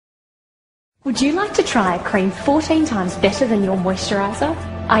Would you like to try a cream 14 times better than your moisturiser?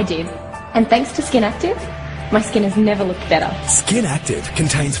 I did. And thanks to Skin Active, my skin has never looked better. Skin Active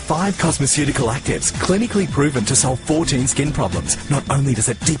contains 5 cosmeceutical actives clinically proven to solve 14 skin problems. Not only does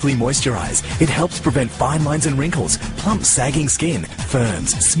it deeply moisturize, it helps prevent fine lines and wrinkles, plump sagging skin,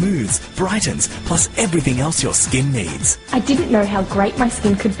 firms, smooths, brightens, plus everything else your skin needs. I didn't know how great my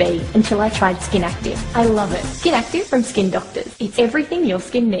skin could be until I tried Skin Active. I love it. Skin Active from Skin Doctors. It's everything your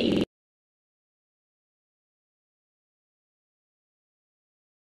skin needs.